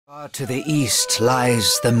Far to the east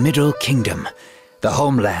lies the Middle Kingdom, the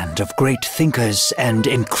homeland of great thinkers and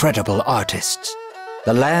incredible artists.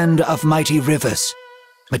 The land of mighty rivers,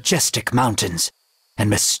 majestic mountains, and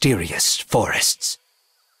mysterious forests.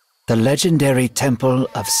 The legendary temple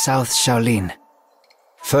of South Shaolin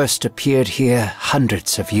first appeared here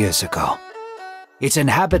hundreds of years ago. Its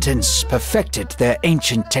inhabitants perfected their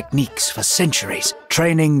ancient techniques for centuries,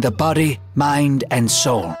 training the body, mind, and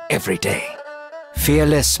soul every day.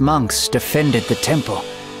 Fearless monks defended the temple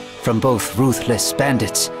from both ruthless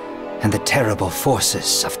bandits and the terrible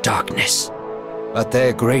forces of darkness. But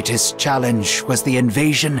their greatest challenge was the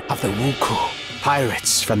invasion of the Wuku,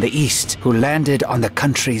 pirates from the east who landed on the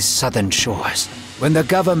country's southern shores. When the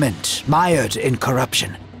government, mired in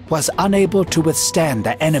corruption, was unable to withstand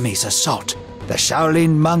the enemy's assault, the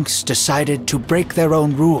Shaolin monks decided to break their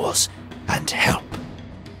own rules and help.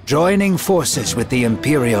 Joining forces with the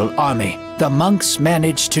Imperial Army, the monks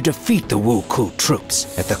managed to defeat the Wuku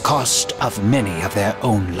troops at the cost of many of their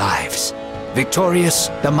own lives. Victorious,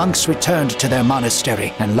 the monks returned to their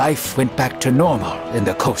monastery and life went back to normal in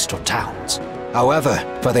the coastal towns. However,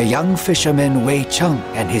 for the young fisherman Wei Cheng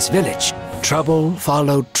and his village, trouble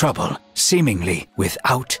followed trouble, seemingly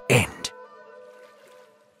without end.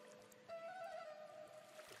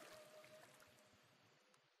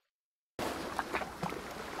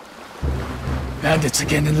 Bandits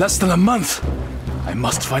again in less than a month! I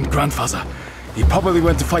must find grandfather. He probably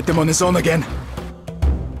went to fight them on his own again.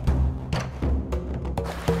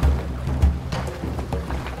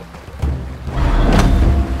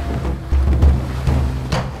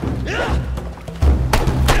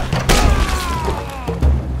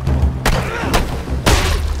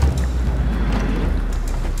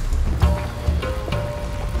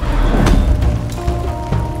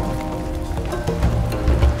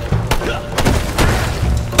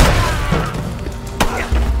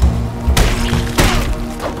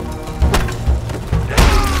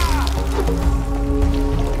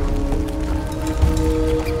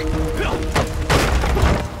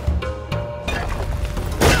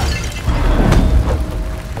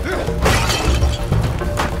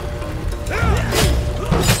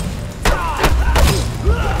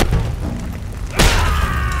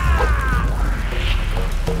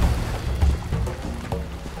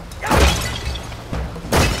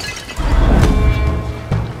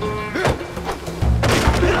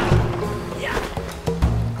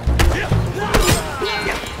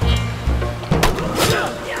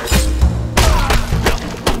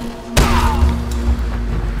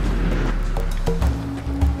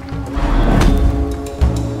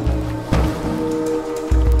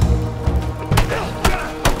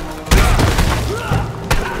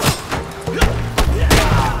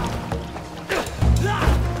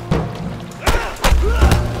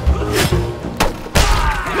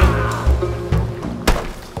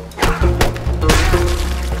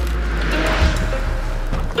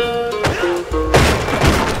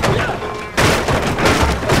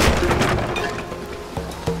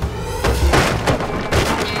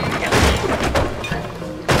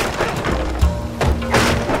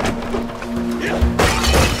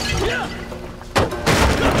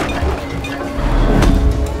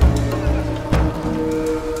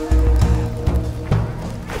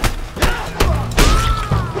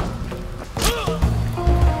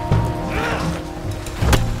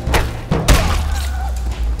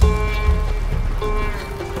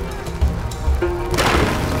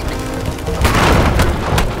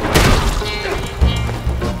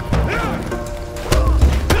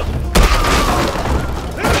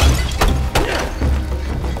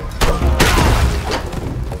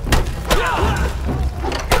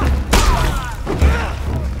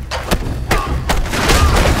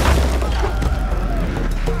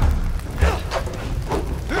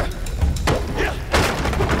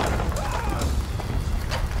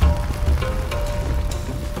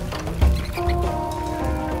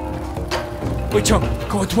 Wei Cheng,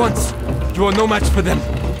 go at once! You are no match for them!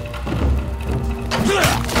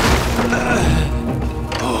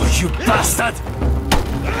 Oh, you bastard!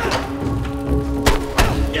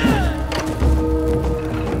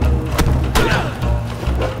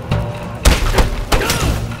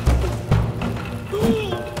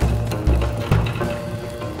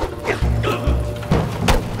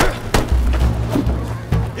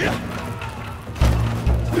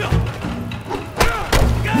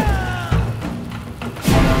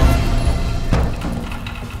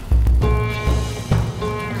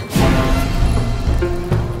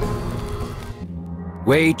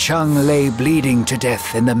 Wei Cheng lay bleeding to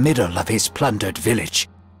death in the middle of his plundered village.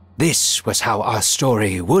 This was how our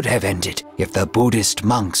story would have ended if the Buddhist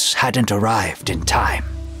monks hadn't arrived in time.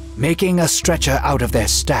 Making a stretcher out of their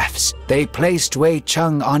staffs, they placed Wei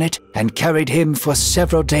Cheng on it and carried him for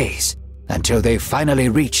several days, until they finally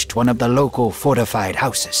reached one of the local fortified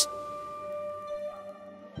houses.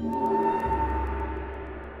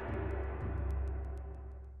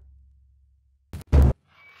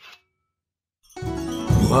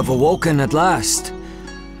 You have awoken at last.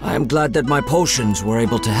 I am glad that my potions were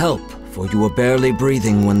able to help, for you were barely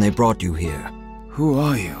breathing when they brought you here. Who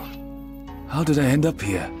are you? How did I end up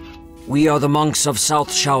here? We are the monks of South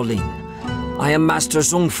Shaolin. I am Master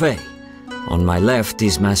Zhongfei. On my left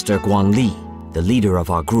is Master Guanli, the leader of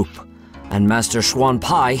our group, and Master Xuan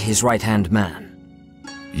Pai, his right-hand man.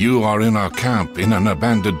 You are in our camp in an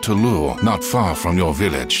abandoned Tulu, not far from your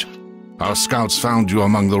village. Our scouts found you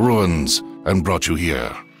among the ruins and brought you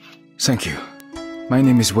here. Thank you. My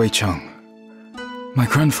name is Wei Cheng. My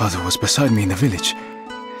grandfather was beside me in the village.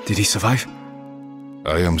 Did he survive?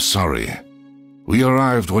 I am sorry. We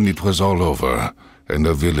arrived when it was all over, and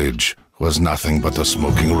the village was nothing but a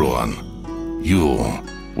smoking ruin. You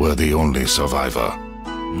were the only survivor.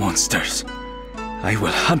 Monsters. I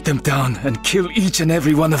will hunt them down and kill each and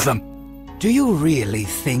every one of them. Do you really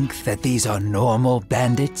think that these are normal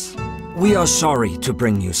bandits? We are sorry to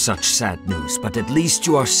bring you such sad news, but at least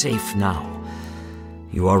you are safe now.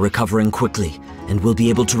 You are recovering quickly, and will be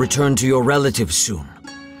able to return to your relatives soon.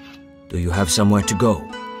 Do you have somewhere to go?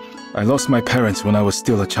 I lost my parents when I was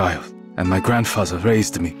still a child, and my grandfather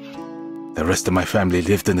raised me. The rest of my family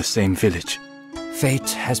lived in the same village.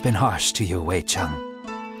 Fate has been harsh to you, Wei Cheng.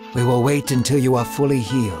 We will wait until you are fully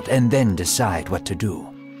healed and then decide what to do.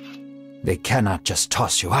 They cannot just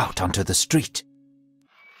toss you out onto the street.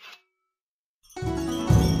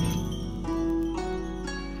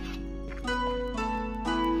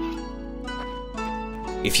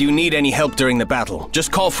 If you need any help during the battle,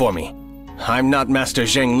 just call for me. I'm not Master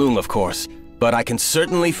Zheng Lung, of course, but I can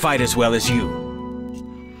certainly fight as well as you.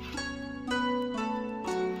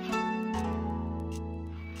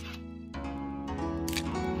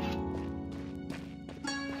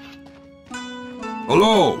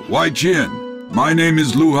 Hello, Wei Cheng. My name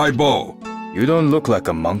is Lu Haibo. You don't look like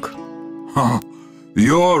a monk. Huh,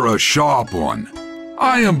 you're a sharp one.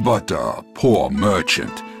 I am but a poor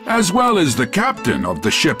merchant, as well as the captain of the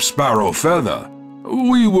ship Sparrow Feather.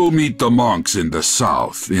 We will meet the monks in the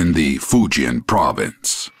south, in the Fujian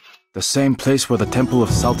province. The same place where the temple of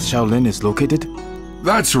South Shaolin is located?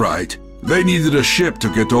 That's right. They needed a ship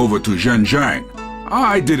to get over to Zhenjiang.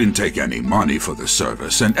 I didn't take any money for the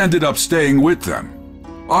service and ended up staying with them.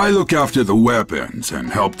 I look after the weapons and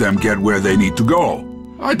help them get where they need to go.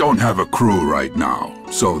 I don't have a crew right now,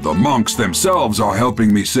 so the monks themselves are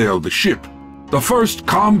helping me sail the ship. The first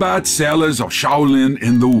combat sailors of Shaolin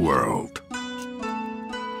in the world.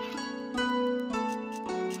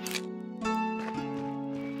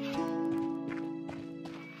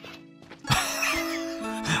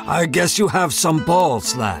 I guess you have some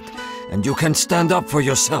balls, lad, and you can stand up for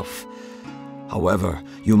yourself. However,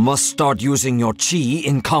 you must start using your chi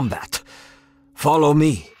in combat. Follow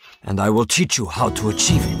me, and I will teach you how to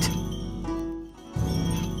achieve it.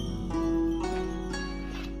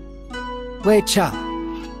 Wei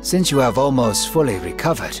Cheng, since you have almost fully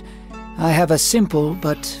recovered, I have a simple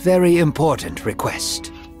but very important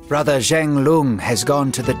request. Brother Zheng Lung has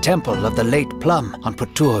gone to the temple of the Late Plum on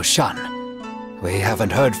Putuo Shan. We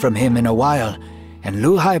haven't heard from him in a while, and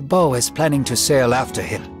Lu Haibo is planning to sail after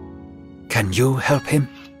him. Can you help him?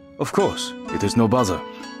 Of course, it is no bother.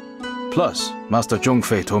 Plus, Master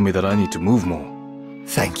Zhongfei told me that I need to move more.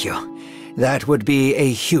 Thank you. That would be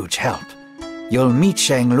a huge help. You'll meet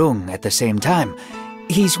Zheng Lung at the same time.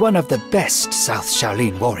 He's one of the best South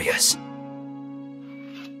Shaolin warriors.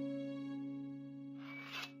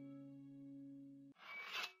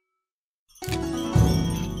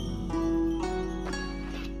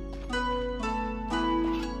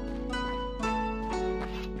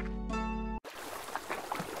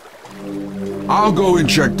 I'll go and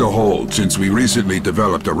check the hold since we recently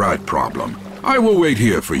developed a rat problem. I will wait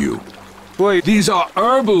here for you. Wait, These are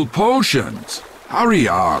herbal potions. Hurry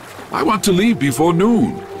up. I want to leave before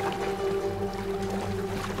noon.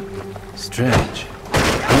 strange.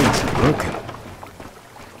 The panes are broken.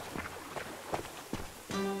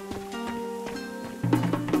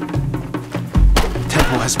 The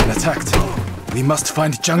temple has been attacked. We must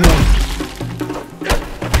find Zhang Long.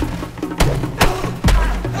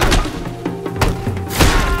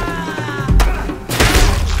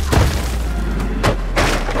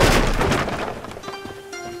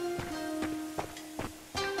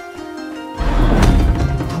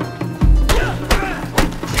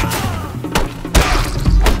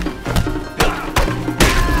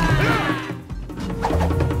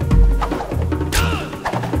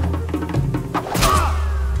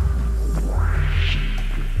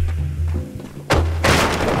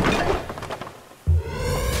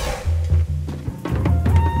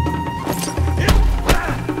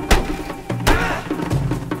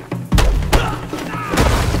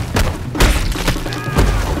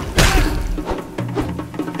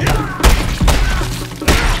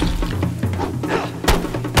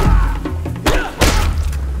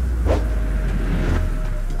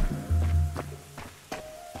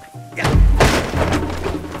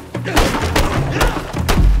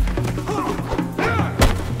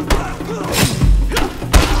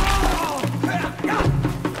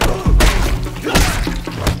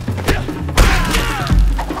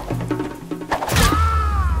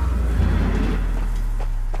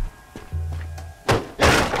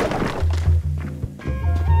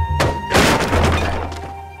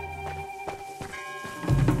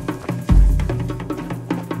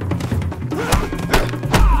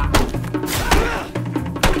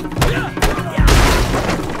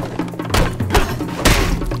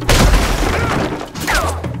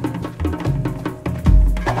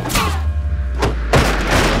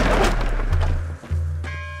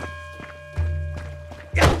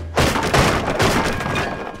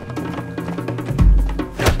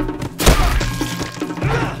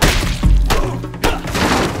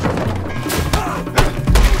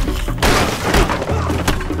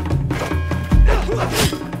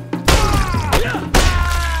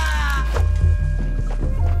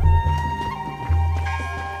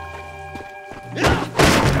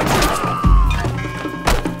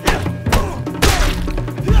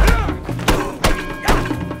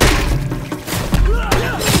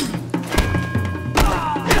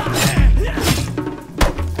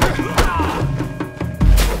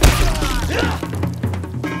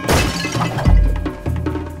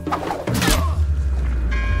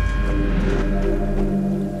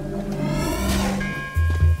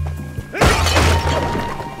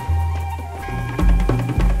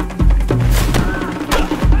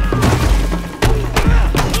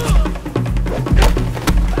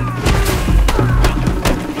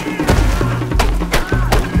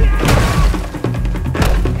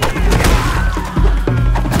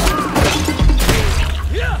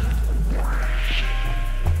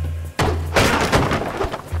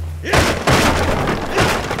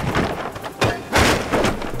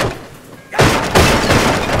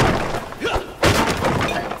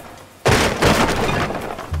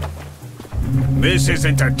 This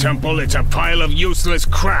isn't a temple, it's a pile of useless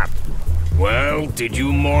crap. Well, did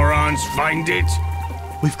you morons find it?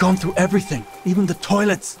 We've gone through everything, even the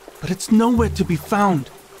toilets, but it's nowhere to be found.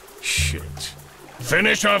 Shit.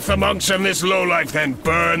 Finish off the monks and this lowlife, then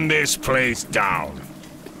burn this place down.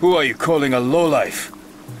 Who are you calling a lowlife?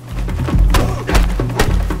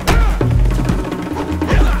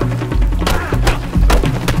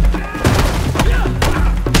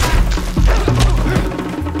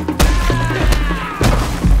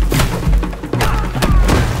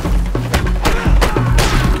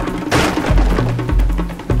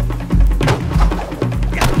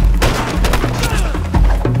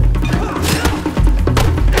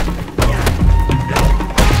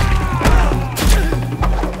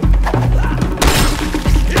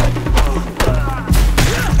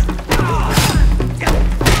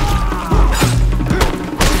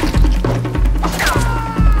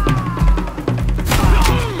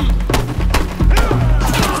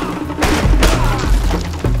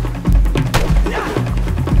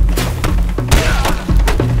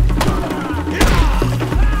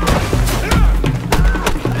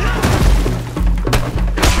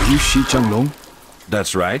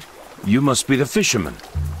 That's right. You must be the fisherman.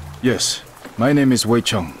 Yes, my name is Wei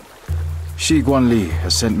Cheng. Shi Guanli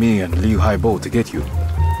has sent me and Liu Haibo to get you.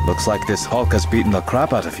 Looks like this Hulk has beaten the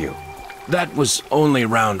crap out of you. That was only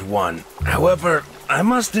round one. However, I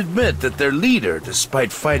must admit that their leader,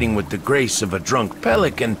 despite fighting with the grace of a drunk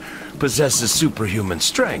pelican, possesses superhuman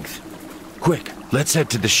strength. Quick, let's head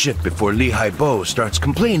to the ship before Li Haibo starts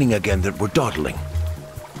complaining again that we're dawdling.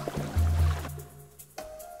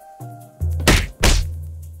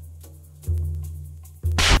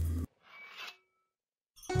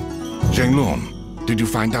 Zhenglong, did you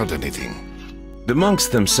find out anything? The monks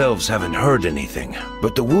themselves haven't heard anything,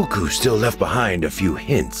 but the Wuku still left behind a few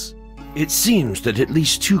hints. It seems that at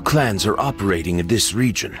least two clans are operating in this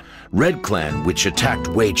region. Red Clan, which attacked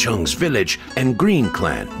Wei Cheng's village, and Green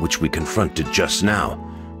Clan, which we confronted just now.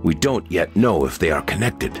 We don't yet know if they are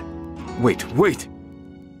connected. Wait.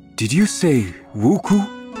 Did you say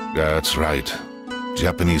Wuku? That's right.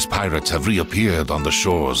 Japanese pirates have reappeared on the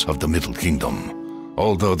shores of the Middle Kingdom,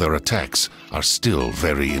 although their attacks are still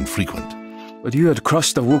very infrequent. But you had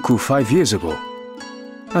crushed the Wuku 5 years ago.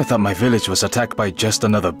 I thought my village was attacked by just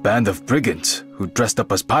another band of brigands who dressed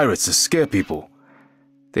up as pirates to scare people.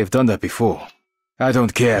 They've done that before. I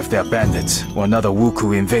don't care if they're bandits or another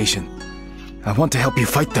Wuku invasion. I want to help you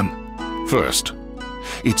fight them. First,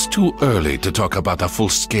 it's too early to talk about a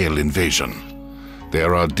full-scale invasion.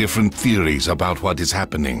 There are different theories about what is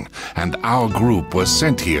happening, and our group was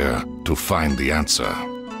sent here to find the answer.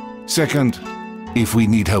 Second, if we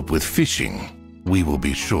need help with fishing, we will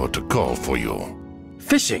be sure to call for you.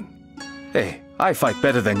 Fishing? Hey, I fight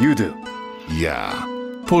better than you do. Yeah,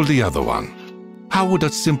 pull the other one. How would a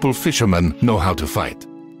simple fisherman know how to fight?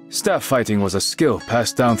 Staff fighting was a skill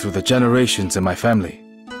passed down through the generations in my family,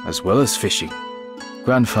 as well as fishing.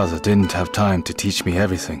 Grandfather didn't have time to teach me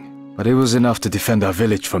everything, but it was enough to defend our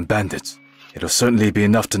village from bandits. It'll certainly be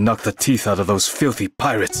enough to knock the teeth out of those filthy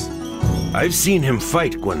pirates. I've seen him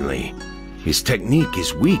fight, Guanli. His technique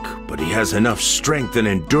is weak, but he has enough strength and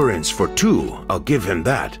endurance for two, I'll give him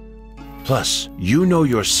that. Plus, you know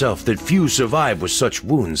yourself that few survive with such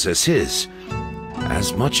wounds as his.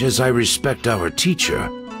 As much as I respect our teacher,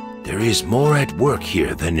 there is more at work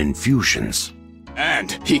here than infusions.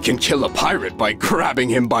 And he can kill a pirate by grabbing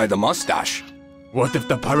him by the mustache. What if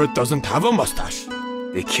the pirate doesn't have a mustache?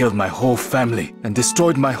 They killed my whole family and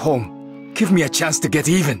destroyed my home. Give me a chance to get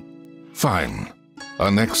even. Fine.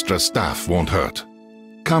 An extra staff won't hurt.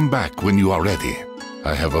 Come back when you are ready.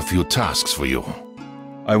 I have a few tasks for you.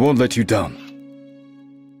 I won't let you down.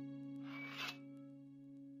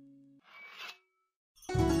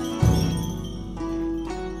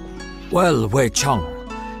 Well, Wei Cheng,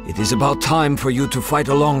 it is about time for you to fight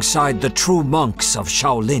alongside the true monks of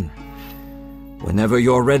Shaolin. Whenever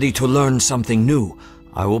you're ready to learn something new,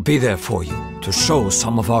 I will be there for you to show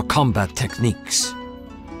some of our combat techniques.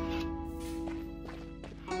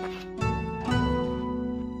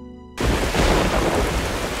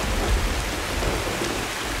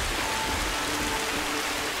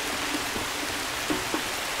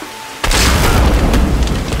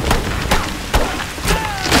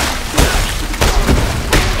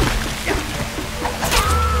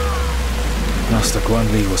 Master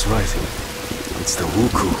Guanli was right. It's the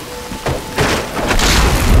Wuku.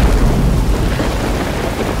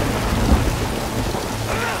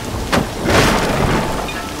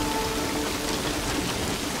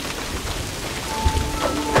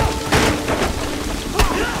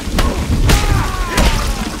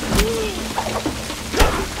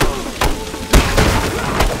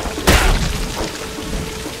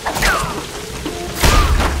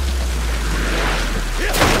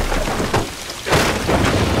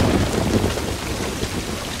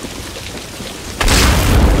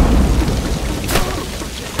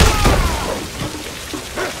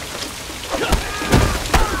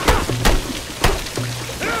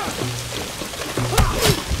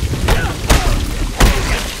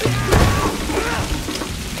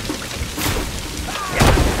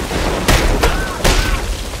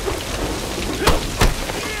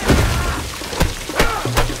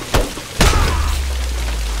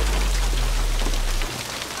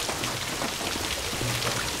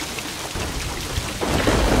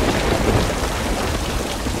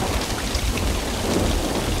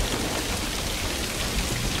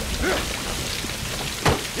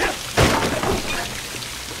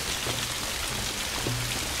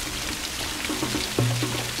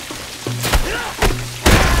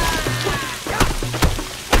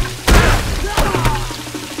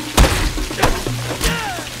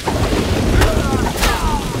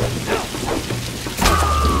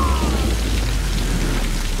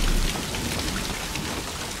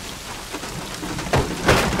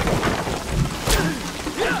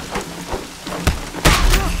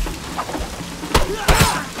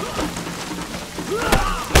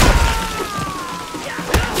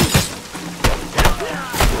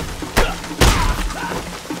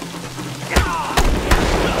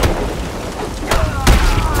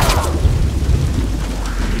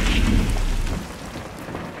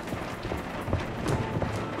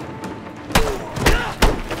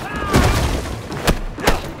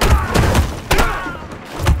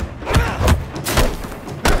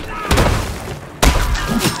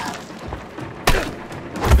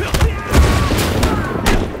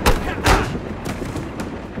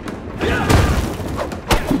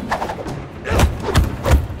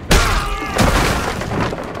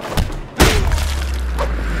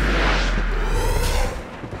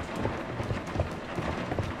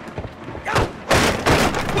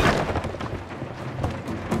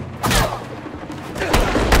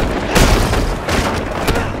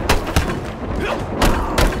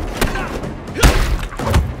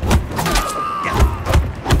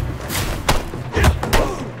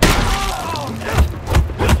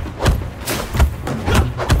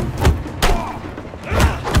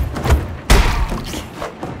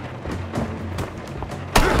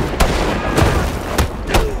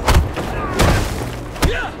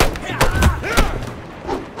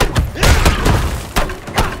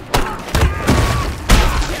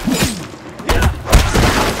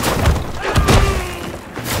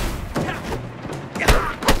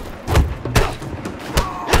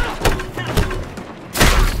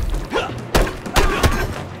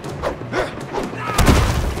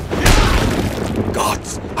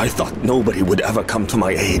 nobody would ever come to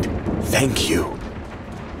my aid. Thank you.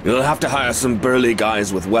 You'll have to hire some burly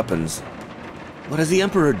guys with weapons. What is the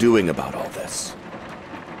Emperor doing about all this?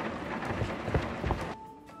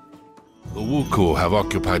 The Wuku have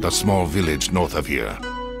occupied a small village north of here.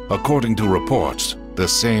 According to reports, the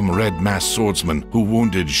same red-masked swordsman who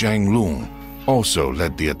wounded Zhang Lung also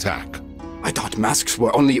led the attack. I thought masks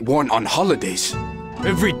were only worn on holidays.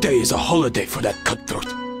 Every day is a holiday for that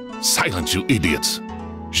cutthroat. Silence, you idiots!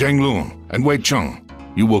 Zhang Lung and Wei Cheng,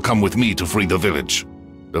 you will come with me to free the village.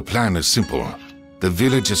 The plan is simple. The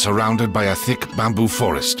village is surrounded by a thick bamboo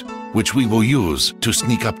forest, which we will use to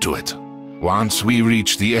sneak up to it. Once we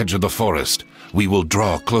reach the edge of the forest, we will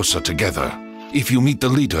draw closer together. If you meet the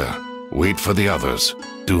leader, wait for the others.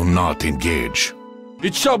 Do not engage.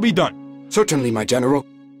 It shall be done. Certainly, my general.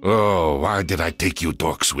 Oh, why did I take you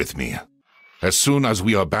dorks with me? As soon as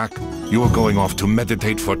we are back, you are going off to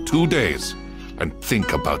meditate for 2 days and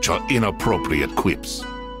think about your inappropriate quips.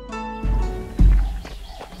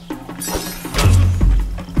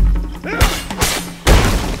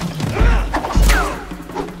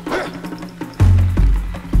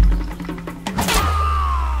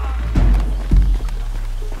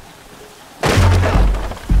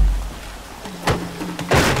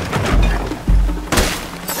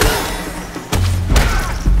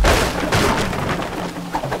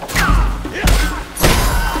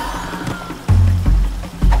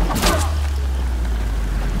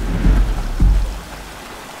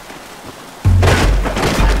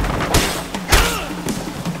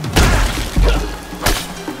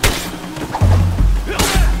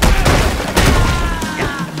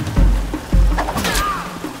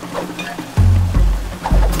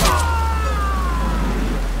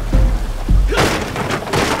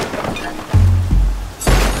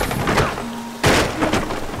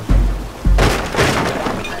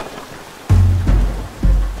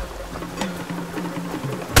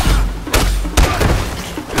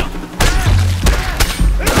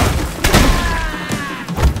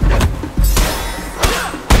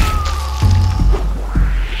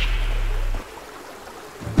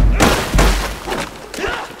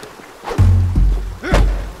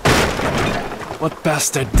 What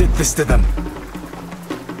bastard did this to them?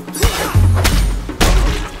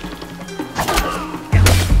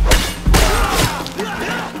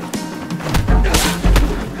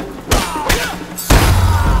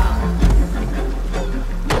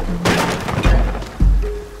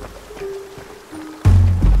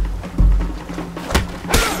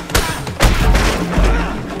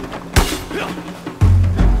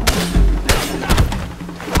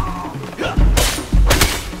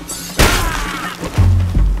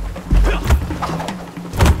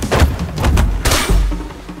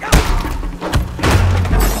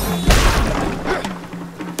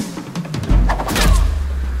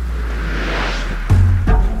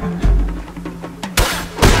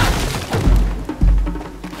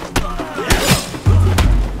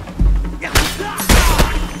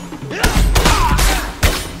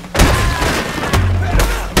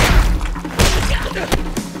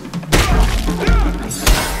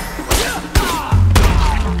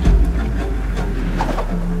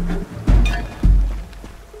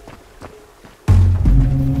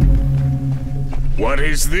 What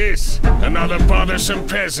is this? Another bothersome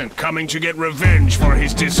peasant coming to get revenge for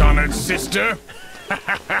his dishonored sister?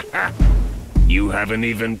 You haven't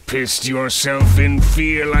even pissed yourself in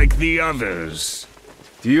fear like the others.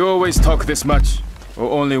 Do you always talk this much?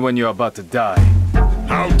 Or only when you're about to die?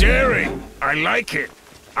 How daring! I like it.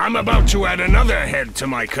 I'm about to add another head to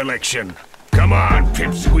my collection. Come on,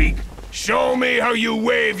 Pipsqueak. Show me how you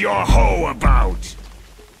wave your hoe about.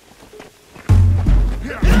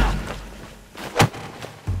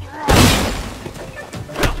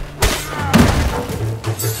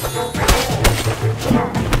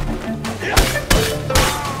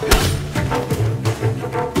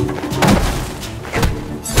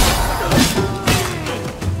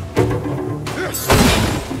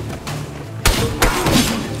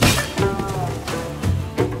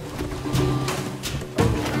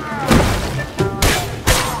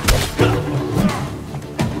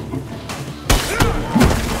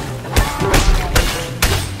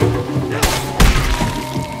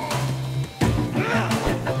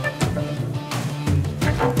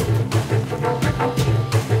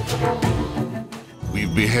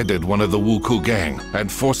 Beheaded one of the Wuku gang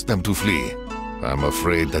and forced them to flee. I'm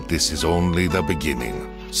afraid that this is only the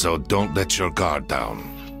beginning, so don't let your guard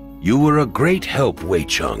down. You were a great help, Wei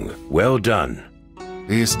Cheng. Well done.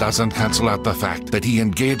 This doesn't cancel out the fact that he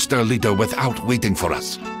engaged their leader without waiting for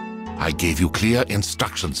us. I gave you clear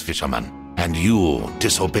instructions, fisherman, and you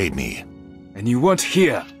disobeyed me. And you weren't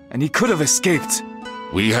here. and he could have escaped.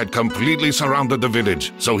 We had completely surrounded the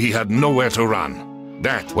village, so he had nowhere to run.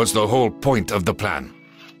 That was the whole point of the plan.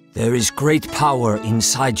 There is great power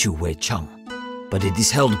inside you, Wei Cheng, but it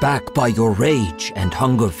is held back by your rage and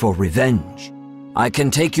hunger for revenge. I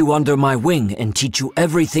can take you under my wing and teach you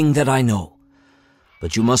everything that I know.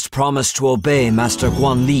 But you must promise to obey Master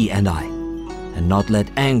Guan Li and I, and not let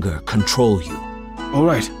anger control you. All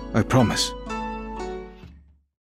right, I promise.